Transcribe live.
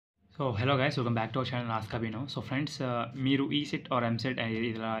So hello guys, welcome back to our channel ask Abhinav. So friends, మీరు ECET are EAMCET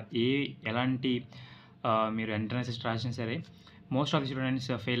ఇలా ఎలాంటి మీరు entrance రాసినా సరే most of the students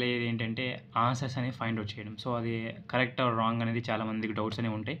fail అయ్యేది ఏంటంటే ఆన్సర్స్ అనేవి ఫైండ్ అవుట్ చేయడం. సో అది కరెక్ట్ ఆర్ రాంగ్ అనేది చాలామందికి డౌట్స్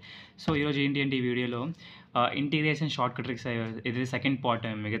అనేవి ఉంటాయి. సో ఈరోజు ఏంటి అంటే ఈ వీడియోలో ఇంటిగ్రేషన్ షార్ట్ కట్ ట్రిక్స్ ఇది సెకండ్ పార్ట్,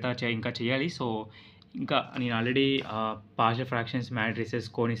 మిగతా ఇంకా చేయాలి. సో ఇంకా నేను already partial fractions, matrices,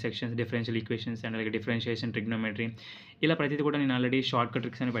 conic sections, differential equations and అలాగే డిఫరెన్షియేషన్, ట్రిగ్నోమెట్రీ ఇలా ప్రతిదీ కూడా నేను ఆల్రెడీ షార్ట్ కట్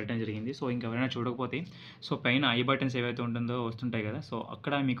ట్రిక్స్ అని పెట్టడం జరిగింది. సో ఇంకెవరైనా చూడకపోతే సో పైన ఐ బటన్స్ ఏవైతే ఉంటుందో వస్తుంటాయి కదా, సో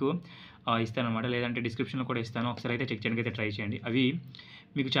అక్కడ మీకు ఇస్తానమాట, లేదంటే డిస్క్రిప్షన్లో కూడా ఇస్తాను. ఒకసారి అయితే చెక్ చేయడానికి అయితే ట్రై చేయండి. అవి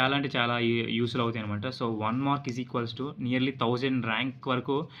మీకు చాలా అంటే చాలా యూస్ఫుల్ అవుతాయి అనమాట. So 1 mark is equals to nearly 1000 rank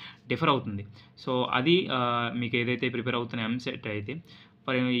వరకు డిఫర్ అవుతుంది. సో అది మీకు ఏదైతే ప్రిపేర్ అవుతున్న ఎంసెట్ అయితే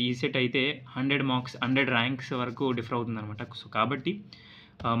ఈసెట్ అయితే 100 మార్క్స్ 100 ర్యాంక్స్ వరకు డిఫర్ అవుతుందన్నమాట. సో కాబట్టి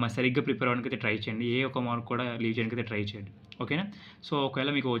సరిగ్గా ప్రిపేర్ అవ్వడానికి అయితే ట్రై చేయండి. ఏ ఒక్క మార్క్ కూడా లీవ్ చేయడానికి అయితే ట్రై చేయండి, ఓకేనా. సో ఒకవేళ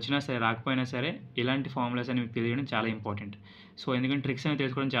మీకు వచ్చినా సరే రాకపోయినా సరే ఇలాంటి ఫార్ములాస్ అని మీకు తెలియడం చాలా ఇంపార్టెంట్. సో ఎందుకంటే ట్రిక్స్ అనేవి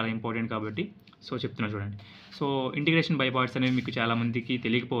తెలుసుకోవడం చాలా ఇంపార్టెంట్ కాబట్టి సో చెప్తున్నా చూడండి. సో ఇంటిగ్రేషన్ బై పార్ట్స్ అనేవి మీకు చాలామందికి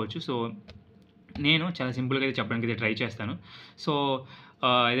తెలియకపోవచ్చు. సో నేను చాలా సింపుల్గా అయితే చెప్పడానికి అయితే ట్రై చేస్తాను. సో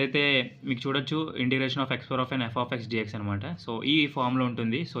ఏదైతే మీకు చూడొచ్చు integration of X power of N F of X dx అనమాట. సో ఈ ఫామ్లో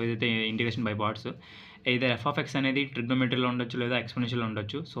ఉంటుంది. సో ఏదైతే ఇంటిగ్రేషన్ బై పార్ట్స్ అయితే ఎఫ్ ఆఫ్ ఎక్స్ అనేది ట్రిగ్నోమెట్రీలో ఉండొచ్చు లేదా ఎక్స్పోనెన్షియల్లో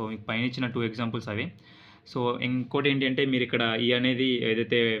ఉండొచ్చు. సో మీకు పైన ఇచ్చిన 2 ఎగ్జాంపుల్స్ అవే. సో ఇంకోటి ఏంటి అంటే మీరు ఇక్కడ ఈ అనేది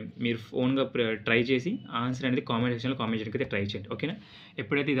ఏదైతే మీరు ఓన్గా ట్రై చేసి ఆన్సర్ అనేది కామెంట్ సెక్షన్లో కామెంట్ చేయడానికి అయితే ట్రై చేయండి, ఓకేనా.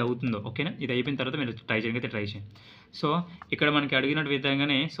 ఎప్పుడైతే ఇది అవుతుందో ఓకేనా, ఇది అయిపోయిన తర్వాత మీరు ట్రై చేయడానికి అయితే ట్రై చేయండి. సో ఇక్కడ మనకి అడిగిన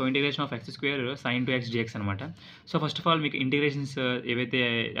విధంగానే so integration of X square sine to X dx అనమాట. సో ఫస్ట్ ఆఫ్ ఆల్ మీకు ఇంటిగ్రేషన్స్ ఏవైతే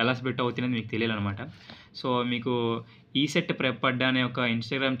ఎలా స్ప్లిట్ అవుతున్నాయో మీకు తెలియాలన్నమాట. సో మీకు ఈసెట్ ప్రెప్ అడ్డా అనే ఒక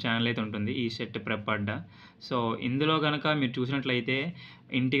ఇన్స్టాగ్రామ్ ఛానల్ అయితే ఉంటుంది, ఈసెట్ ప్రెప్ అడ్డా. సో ఇందులో కనుక మీరు చూసినట్లయితే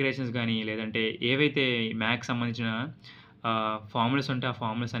ఇంటిగ్రేషన్స్ కానీ లేదంటే ఏవైతే మ్యాథ్స్ సంబంధించిన ఫార్ములాస్ ఉంటే ఆ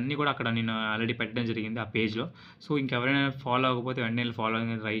ఫార్ములాస్ అన్నీ కూడా అక్కడ నేను ఆల్రెడీ పెట్టడం జరిగింది ఆ పేజ్లో. సో ఇంకెవరైనా ఫాలో అవ్వకపోతే వెంటనే ఫాలో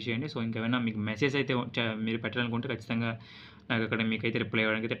అవ్వడానికి ట్రై చేయండి. సో ఇంకెవరైనా మీకు మెసేజ్ అయితే మీరు పెట్టాలనుకుంటే ఖచ్చితంగా నాకు అక్కడ మీకైతే రిప్లై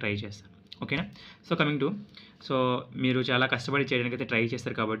ఇవ్వడానికి అయితే ట్రై చేస్తాను, ఓకేనా. సో కమింగ్ టు సో మీరు చాలా కష్టపడి చేయడానికి అయితే ట్రై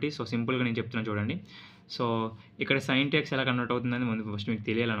చేస్తారు కాబట్టి సో సింపుల్గా నేను చెప్తున్నాను చూడండి. సో ఇక్కడ సైన్ టు ఎక్స్ ఎలా కన్వర్ట్ అవుతుందని ముందు ఫస్ట్ మీకు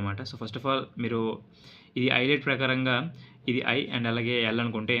తెలియాలన్నమాట. సో ఫస్ట్ ఆఫ్ ఆల్ మీరు ఇది ఐలెట్ ప్రకారంగా ఇది ఐ అండ్ అలాగే ఎల్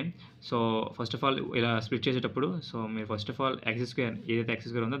అనుకుంటే సో ఫస్ట్ ఆఫ్ ఆల్ ఇలా స్ప్లిట్ చేసేటప్పుడు సో మీరు first of all X square ఏదైతే ఎక్స్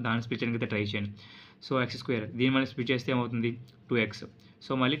స్క్వేర్ ఉందో దాన్ని స్ప్లిట్ చేయడానికి అయితే ట్రై చేయండి. సో ఎక్స్ స్క్వేర్ దీన్ని మళ్ళీ స్ప్లిట్ చేస్తే ఏమవుతుంది 2x.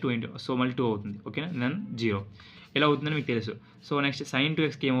 సో మళ్ళీ 2 సో మళ్ళీ 2 అవుతుంది, ఓకేనా. దెన్ 0 ఎలా అవుతుందని మీకు తెలుసు. సో నెక్స్ట్ సైన్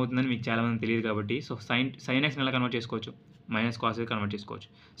 2xకి ఏమవుతుందని మీకు చాలామంది తెలియదు కాబట్టి సో సైన్ ఎక్స్ని ఎలా కన్వర్ట్ చేసుకోవచ్చు, మైనస్ కాస్ కన్వర్ట్ చేసుకోవచ్చు.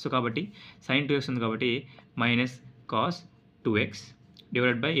 సో కాబట్టి సైన్ 2x ఉంది కాబట్టి minus cos 2x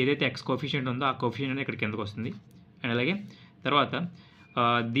divided by ఏదైతే ఎక్స్ కోఫిషియంట్ ఉందో ఆ కోఫిషియంట్ అనేది ఇక్కడ కిందకు వస్తుంది. అండ్ అలాగే తర్వాత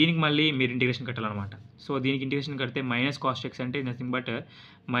దీనికి మళ్ళీ మీరు ఇంటిగ్రేషన్ కట్టాలన్నమాట. సో దీనికి ఇంటిగ్రేషన్ కడితే మైనస్ కాస్ట్ ఎక్స్ అంటే nothing but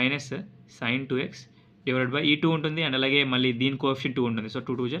minus sign 2x divided by ఈ 2 ఉంటుంది. అండ్ అలాగే మళ్ళీ దీని కోఫిషియంట్ 2 ఉంటుంది. సో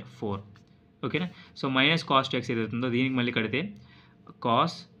 2 2 జర్ 4, ఓకేనా. సో మైనస్ కాస్ట్ ఎక్స్ ఏదైతుందో దీనికి మళ్ళీ కడితే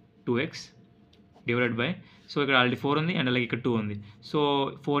cos 2x divided by so ఇక్కడ ఆల్రెడీ 4 ఉంది అండ్ అలాగే ఇక్కడ 2 ఉంది. సో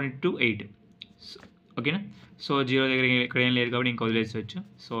 4 × 8, ఓకేనా. సో 0 దగ్గర ఇక్కడ ఏం లేదు కాబట్టి ఇంకా వదిలేసేవచ్చు.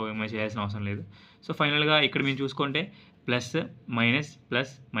 సో మనం చేయాల్సిన అవసరం లేదు. సో ఫైనల్గా ఇక్కడ మేము చూసుకుంటే plus minus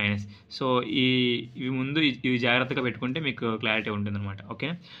plus minus. So ఇవి ముందు ఇవి జాగ్రత్తగా పెట్టుకుంటే మీకు క్లారిటీ ఉంటుందన్నమాట,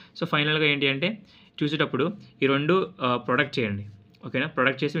 ఓకేనా. సో ఫైనల్గా ఏంటి అంటే చూసేటప్పుడు ఈ రెండు ప్రొడక్ట్ చేయండి, ఓకేనా.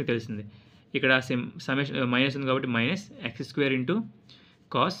 ప్రొడక్ట్ చేసి మీకు తెలిసింది ఇక్కడ సಮೇషన్ మైనస్ ఉంది కాబట్టి minus X square into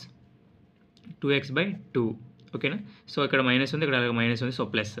cos 2x by 2, ఓకేనా. సో ఇక్కడ మైనస్ ఉంది, ఇక్కడ అలాగే మైనస్ ఉంది. So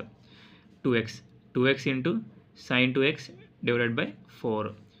plus 2x into sine 2x divided by 4.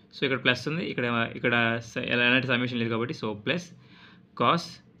 So ఇక్కడ ప్లస్ ఉంది, ఇక్కడ ఎలాంటి సమ్మేషన్ లేదు కాబట్టి so plus cos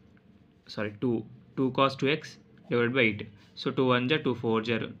 2 cos 2x divided by 8. So 2 1 జర్ 2 4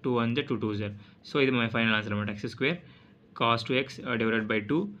 జర్ 2 1 జర్ 2 2 జర్. So ఇది మై ఫైనల్ ఆన్సర్ అనమాట. X square cos 2x divided by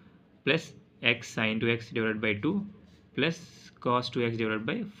 2 plus x sine 2x divided by 2 plus cos 2x divided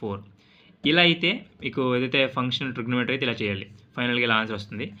by 4. ఇలా అయితే మీకు ఏదైతే ఫంక్షన్ ట్రిగ్నోమెట్రీ అయితే ఇలా చేయాలి. ఫైనల్గా ఇలా ఆన్సర్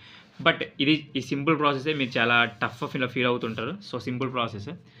వస్తుంది. బట్ ఈ సింపుల్ ప్రాసెసే మీరు చాలా టఫ్ ఫీల్ అవుతుంటారు. So simple process.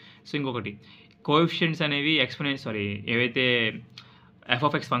 సో ఇంకొకటి కోఎఫిషియెంట్స్ అనేవి ఏవైతే ఎఫ్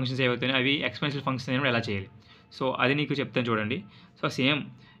ఆఫ్ ఎక్స్ ఫంక్షన్స్ ఏవైతే అవి ఎక్స్పోనెన్షియల్ ఫంక్షన్స్ అనేవి ఎలా చేయాలి. సో అది నీకు చెప్తాను చూడండి. So same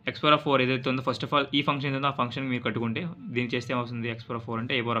X power of 4 ఏదైతే ఉందో ఫస్ట్ ఆఫ్ ఆల్ ఈ ఫంక్షన్ ఏదైతే ఆ ఫంక్షన్ మీరు కట్టుకుంటే దీన్ని చేస్తే ఏమవుతుంది, ఎక్స్ పవర్ ఆఫ్ 4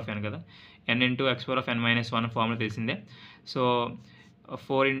 అంటే ఏ పవర్ ఆఫ్ ఎన్ కదా, ఎన్ into X power of N minus 1 formula తెలిసిందే. సో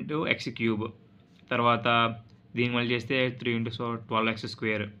 4 ఇంటూ ఎక్స్ క్యూబ్, తర్వాత దీన్ని మళ్ళీ చేస్తే 3 ఇంటూ సో 12x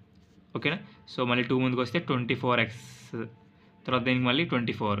స్క్వేర్, ఓకేనా. సో మళ్ళీ 2 ముందుకు వస్తే 24x, తర్వాత దీనికి మళ్ళీ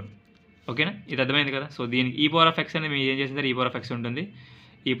 24, ఓకేనా. ఇది అర్థమైంది కదా. సో దీనికి ఈ పవర్ ఆఫ్ ఎక్స్ అనేది మీరు ఏం చేసింటారు, ఈ పవర్ ఆఫ్ ఎక్స్ ఉంటుంది,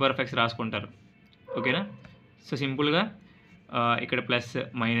 ఈ పవర్ ఆఫ్ ఎక్స్ రాసుకుంటారు, ఓకేనా. సో సింపుల్గా ఇక్కడ plus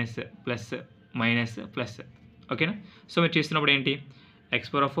minus plus minus plus. ఓకేనా? సో మీరు చేస్తున్నప్పుడు ఏంటి, ఎక్స్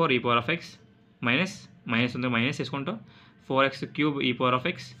పవర్ ఆఫ్ 4 ఈ power of X minus minus ఉంది మైనస్ చేసుకుంటాం 4x³ ఈ power of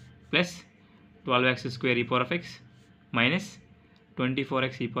X plus 12x² ఈ power of X minus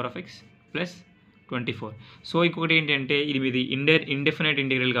 24x ఈ power of X plus 24. So ఇంకొకటి ఏంటంటే ఇది మీది ఇండెఫినైట్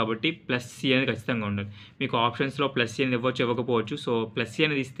ఇంటిగ్రల్ కాబట్టి ప్లస్ సి అనేది ఖచ్చితంగా ఉండాలి. మీకు ఆప్షన్స్లో ప్లస్ సి అనేది ఇవ్వచ్చు ఇవ్వకపోవచ్చు. సో ప్లస్ సి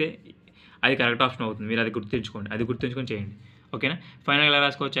అనేది ఇస్తే అది కరెక్ట్ ఆప్షన్ అవుతుంది. మీరు అది గుర్తుంచుకొని చేయండి. ఓకేనా? ఫైనల్గా ఎలా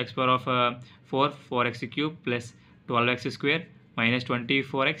రాసుకోవచ్చు, X power of 4x³ plus 12x² minus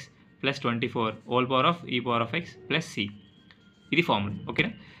 24x plus 24 whole power of ఈ power of X plus C. ఇది ఫార్ములా.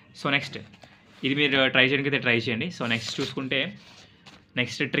 ఓకేనా? సో నెక్స్ట్ ఇది మీరు ట్రై చేయడానికి అయితే ట్రై చేయండి. సో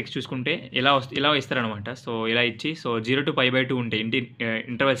నెక్స్ట్ ట్రిక్స్ చూసుకుంటే ఇలా ఇస్తారనమాట. సో ఇలా ఇచ్చి సో 0 to π/2 ఉంటాయి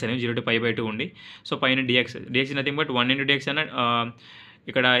ఇంటర్వెల్స్ అనేవి 0 to π/2 ఉండి సో పైన dx nothing but 1 into dx అన్న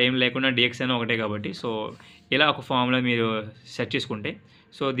ఇక్కడ ఏం లేకుండా డిఎక్స్ అయినా ఒకటే కాబట్టి సో ఇలా ఒక ఫార్ములా మీరు సెట్ చేసుకుంటే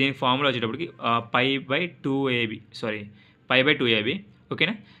సో దీనికి ఫార్ములా వచ్చేటప్పటికి π/2ab.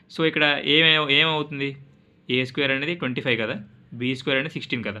 ఓకేనా? సో ఇక్కడ ఏమవుతుంది, a² అనేది 25 కదా, b² అనేది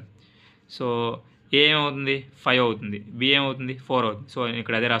 16 కదా. సో ఏ ఏమవుతుంది 5 అవుతుంది, బి ఏమవుతుంది 4 అవుతుంది. సో నేను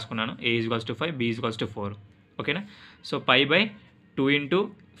ఇక్కడ అదే రాసుకున్నాను, a = 5 b = 4. ఓకేనా? సో π/2 into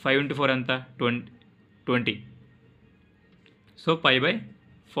 5 into 4 ఎంత 20. So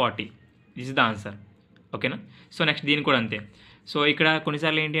π/40. This is the answer. ఓకేనా? సో నెక్స్ట్ దీనికి కూడా అంతే. సో ఇక్కడ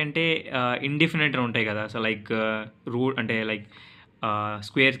కొన్నిసార్లు ఏంటి అంటే ఇండిఫినెట్ ఉంటాయి కదా, సో లైక్ రూట్ అంటే లైక్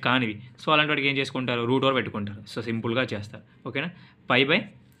స్క్వేర్ కానివి. సో అలాంటి వాటికి ఏం చేసుకుంటారు, √/, పెట్టుకుంటారు. సో సింపుల్గా చేస్తారు. ఓకేనా?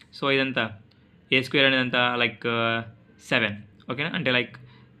 సో ఇదంతా a² అనేది అంతా లైక్ 7. ఓకేనా? అంటే లైక్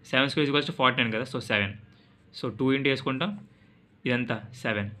 7² = 49 కదా. సో 7. సో 2 ఇంటూ వేసుకుంటాం, ఇదంతా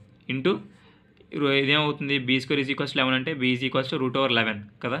 7 ఇంటూ ఇదేమవుతుంది, b² = 11 అంటే b = √/11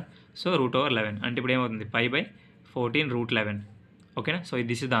 కదా. సో √/11 అంటే ఇప్పుడు ఏమవుతుంది π/14 √11. ఓకేనా? So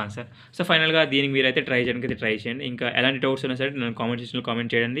this is the answer. So ఫైనల్గా దీనికి మీరైతే ట్రై చేయండి. ఇంకా ఎలాంటి డౌట్స్ ఉన్నా సరే నేను కామెంట్ సెక్షన్లో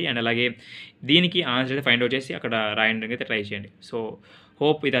కామెంట్ చేయండి. అండ్ అలాగే దీనికి ఆన్సర్ అయితే ఫైండ్ అవుట్ చేసి అక్కడ రాయడానికి అయితే ట్రై చేయండి. సో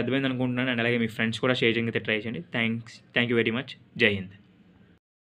హోప్ ఇది అర్థమైంది అనుకుంటున్నాను. అండ్ అలాగే మీ ఫ్రెండ్స్ కూడా షేర్ చేయడానికి అయితే ట్రై చేయండి. Thank you very much. జై హింద్.